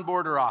us on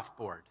board or off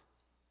board.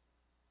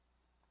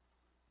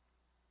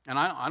 And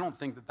I don't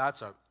think that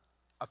that's a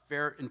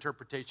fair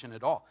interpretation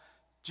at all.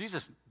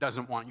 Jesus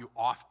doesn't want you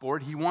off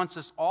board. He wants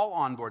us all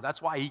on board.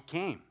 That's why he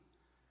came.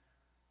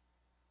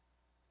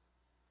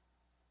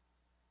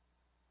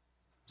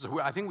 So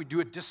I think we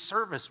do a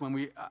disservice when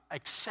we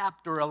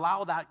accept or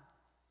allow that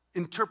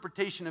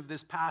interpretation of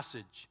this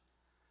passage.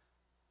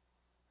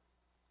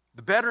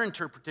 The better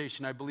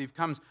interpretation, I believe,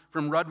 comes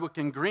from Rudwick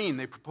and Green.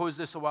 They proposed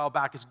this a while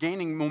back. It's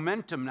gaining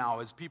momentum now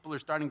as people are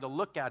starting to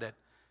look at it,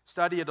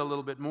 study it a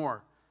little bit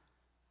more.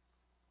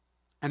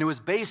 And it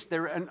was based,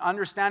 their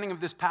understanding of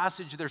this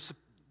passage,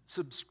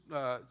 what's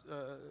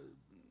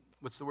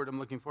the word I'm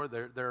looking for?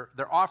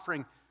 They're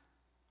offering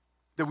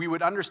that we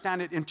would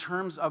understand it in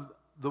terms of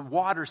the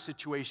water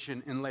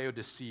situation in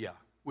Laodicea,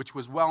 which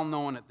was well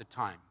known at the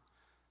time.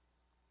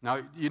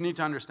 Now, you need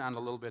to understand a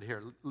little bit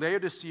here.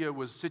 Laodicea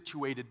was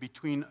situated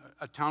between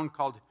a town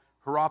called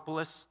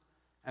Hierapolis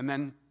and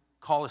then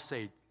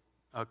Colossae,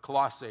 the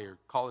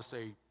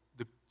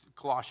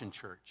Colossian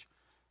church.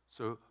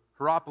 So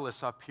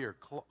Hierapolis up here,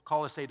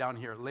 Colossae down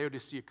here,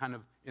 Laodicea kind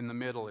of in the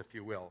middle, if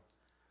you will.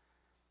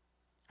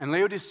 And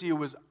Laodicea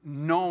was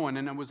known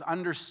and it was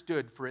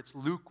understood for its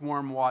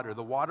lukewarm water.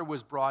 The water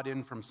was brought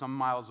in from some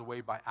miles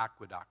away by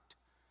aqueduct.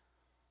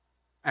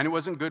 And it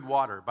wasn't good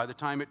water. By the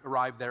time it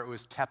arrived there, it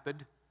was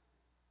tepid.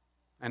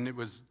 And it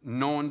was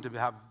known to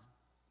have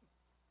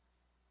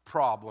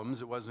problems.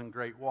 It wasn't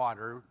great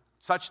water,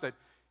 such that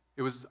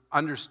it was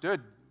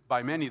understood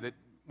by many that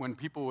when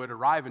people would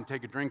arrive and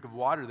take a drink of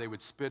water, they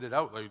would spit it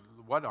out. Like,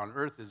 what on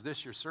earth is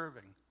this you're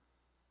serving?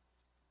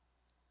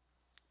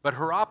 But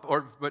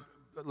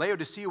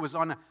Laodicea was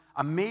on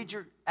a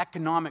major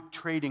economic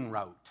trading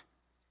route.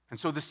 And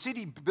so the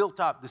city built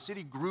up, the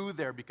city grew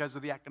there because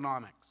of the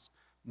economics,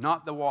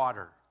 not the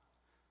water.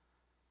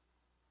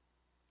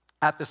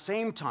 At the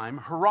same time,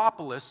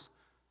 Hierapolis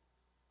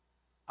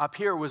up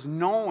here was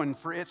known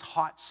for its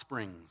hot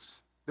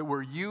springs that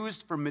were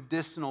used for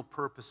medicinal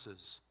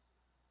purposes.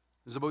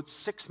 It was about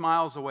 6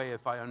 miles away,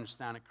 if I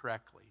understand it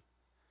correctly,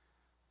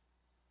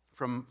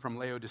 from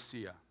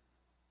Laodicea.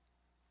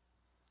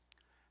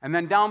 And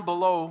then down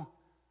below,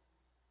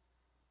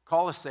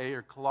 Colossae,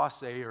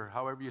 or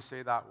however you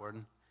say that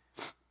word,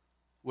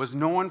 was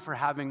known for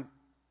having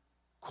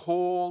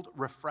cold,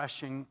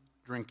 refreshing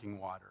drinking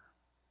water.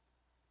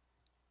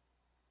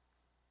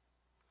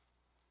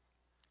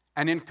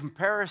 And in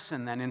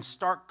comparison, then, in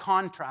stark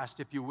contrast,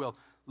 if you will,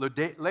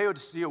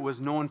 Laodicea was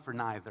known for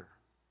neither.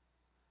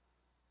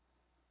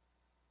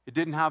 It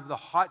didn't have the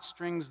hot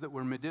springs that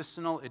were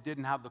medicinal. It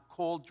didn't have the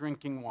cold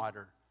drinking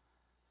water.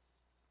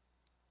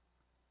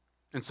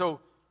 And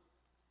so,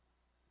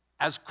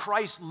 as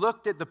Christ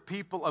looked at the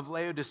people of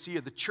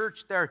Laodicea, the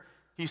church there,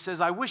 he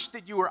says, I wish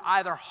that you were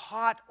either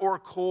hot or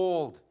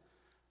cold,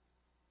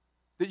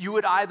 that you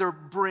would either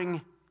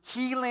bring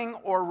healing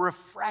or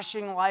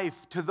refreshing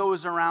life to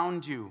those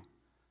around you.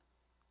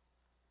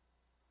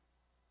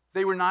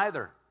 They were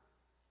neither.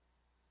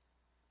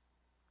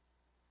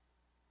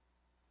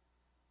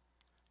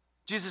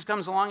 Jesus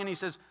comes along and he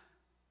says,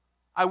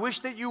 I wish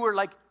that you were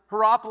like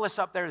Hierapolis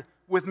up there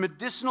with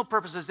medicinal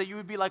purposes, that you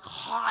would be like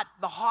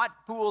the hot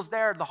pools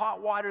there, the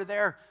hot water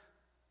there,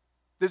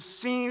 that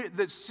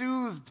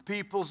soothed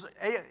people's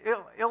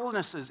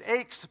illnesses,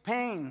 aches,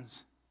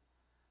 pains.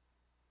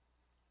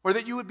 Or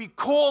that you would be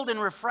cold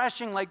and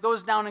refreshing like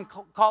those down in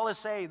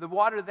Colossae, the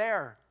water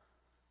there.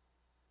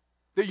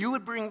 That you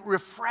would bring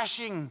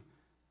refreshing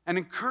and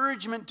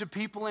encouragement to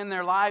people in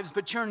their lives,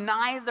 but you're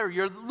neither.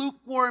 You're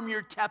lukewarm,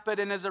 you're tepid,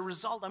 and as a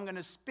result, I'm going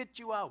to spit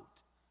you out.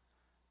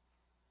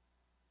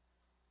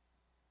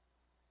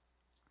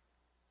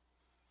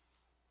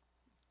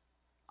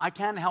 I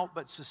can't help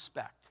but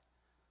suspect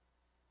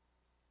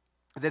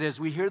that as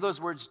we hear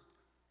those words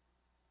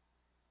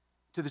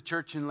to the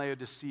church in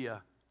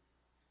Laodicea,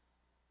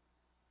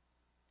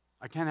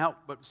 I can't help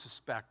but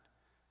suspect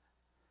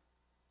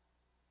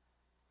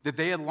that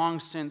they had long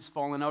since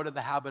fallen out of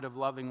the habit of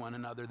loving one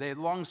another. They had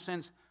long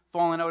since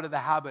fallen out of the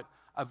habit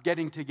of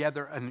getting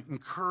together and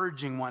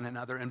encouraging one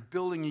another and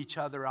building each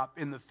other up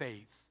in the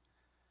faith.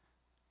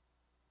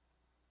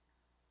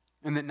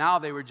 And that now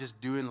they were just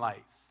doing life.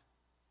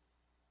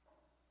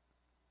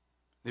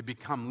 They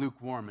become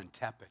lukewarm and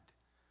tepid,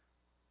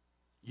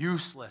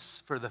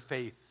 useless for the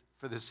faith,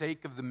 for the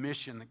sake of the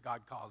mission that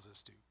God calls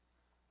us to.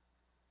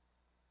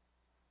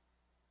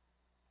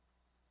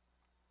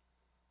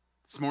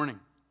 This morning,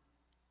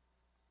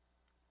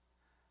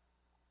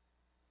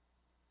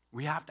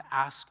 we have to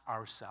ask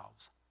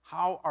ourselves,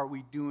 how are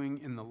we doing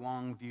in the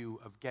long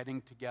view of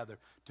getting together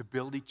to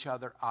build each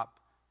other up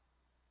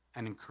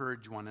and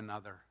encourage one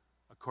another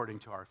according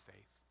to our faith?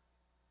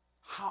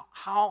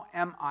 How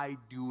am I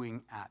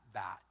doing at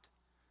that?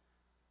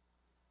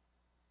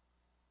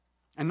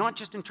 And not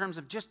just in terms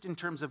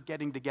of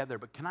getting together,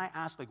 but can I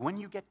ask, like, when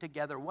you get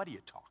together, what do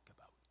you talk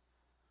about?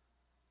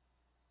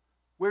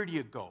 Where do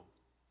you go?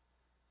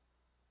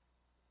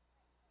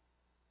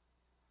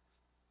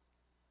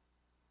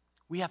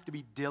 We have to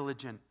be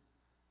diligent.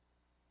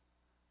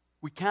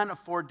 We can't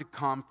afford to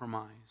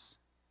compromise.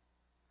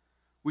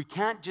 We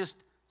can't just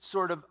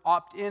sort of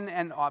opt in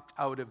and opt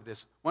out of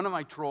this. One of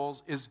my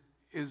trolls is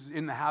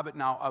in the habit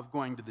now of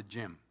going to the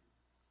gym.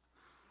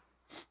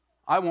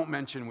 I won't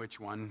mention which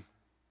one.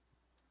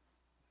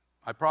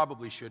 I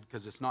probably should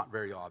because it's not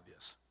very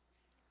obvious.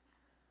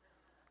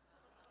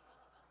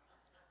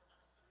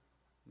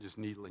 Just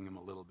needling him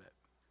a little bit.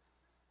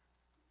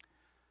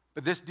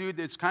 But this dude,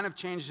 it's kind of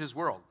changed his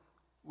world.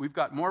 We've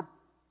got more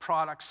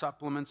product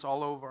supplements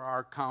all over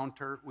our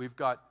counter. We've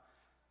got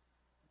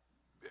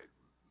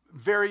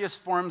various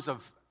forms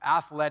of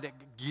athletic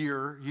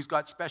gear. He's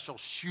got special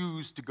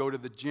shoes to go to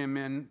the gym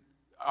in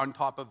on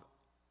top of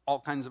all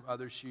kinds of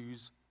other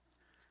shoes.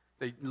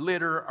 They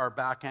litter our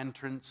back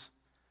entrance.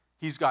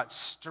 He's got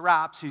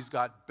straps. He's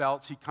got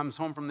belts. He comes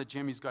home from the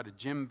gym. He's got a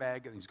gym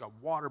bag, and he's got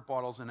water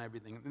bottles and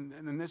everything.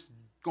 And this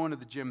going to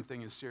the gym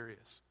thing is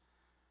serious.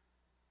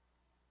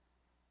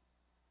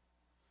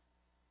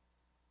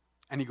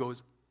 And he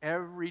goes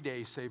every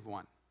day save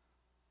one.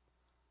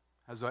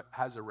 Has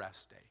a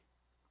rest day.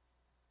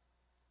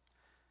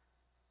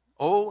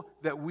 Oh,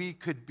 that we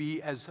could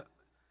be as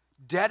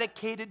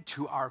dedicated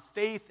to our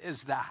faith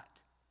as that.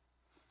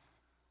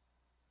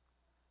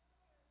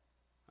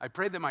 I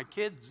pray that my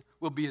kids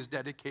will be as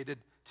dedicated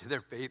to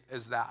their faith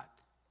as that.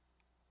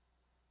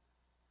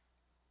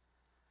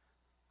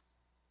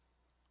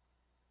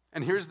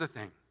 And here's the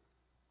thing,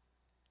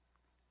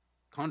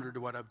 contrary to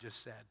what I've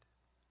just said,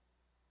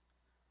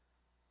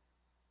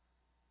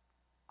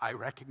 I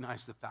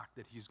recognize the fact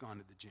that he's gone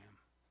to the gym.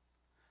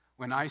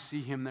 When I see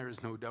him, there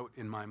is no doubt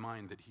in my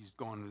mind that he's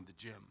gone to the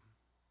gym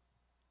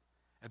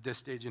at this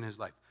stage in his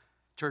life.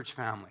 Church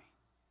family,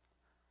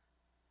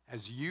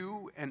 as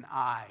you and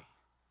I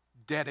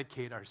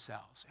dedicate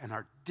ourselves and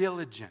are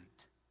diligent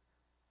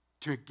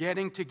to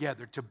getting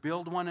together, to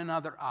build one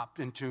another up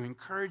and to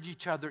encourage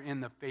each other in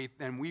the faith,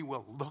 then we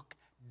will look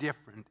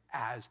different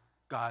as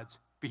God's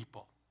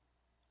people.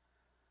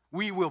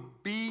 We will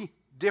be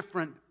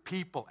different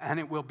people, and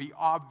it will be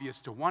obvious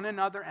to one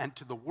another and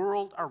to the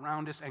world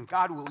around us, and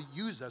God will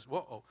use us.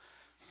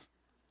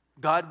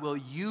 God will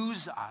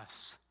use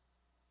us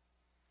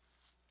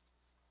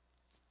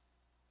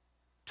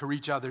to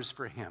reach others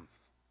for Him.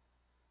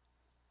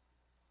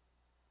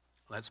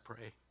 Let's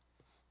pray.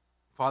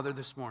 Father,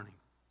 this morning,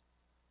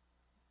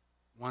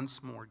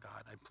 once more,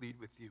 God, I plead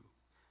with you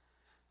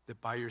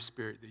that by your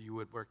Spirit that you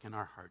would work in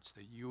our hearts,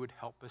 that you would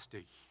help us to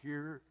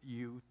hear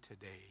you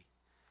today.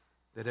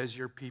 That as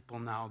your people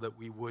now, that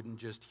we wouldn't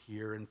just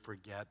hear and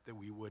forget, that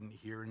we wouldn't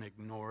hear and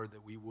ignore,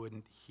 that we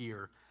wouldn't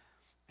hear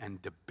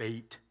and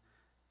debate,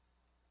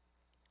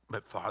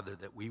 but Father,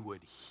 that we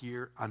would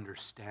hear,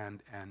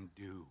 understand, and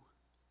do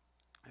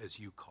as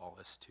you call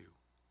us to.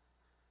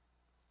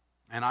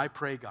 And I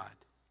pray, God,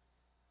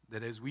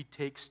 that as we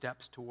take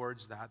steps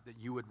towards that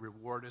you would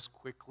reward us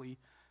quickly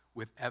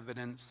with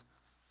evidence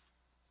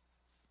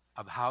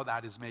of how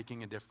that is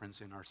making a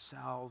difference in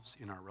ourselves,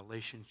 in our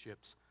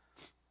relationships,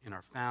 in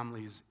our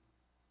families,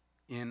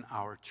 in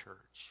our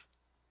church,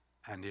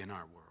 and in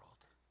our world.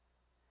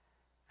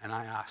 And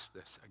I ask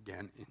this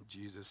again in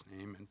Jesus'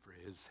 name and for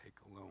his sake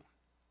alone.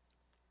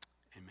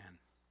 Amen.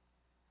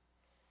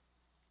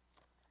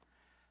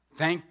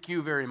 Thank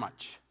you very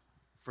much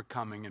for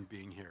coming and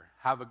being here.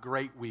 Have a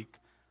great week.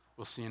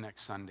 We'll see you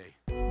next Sunday.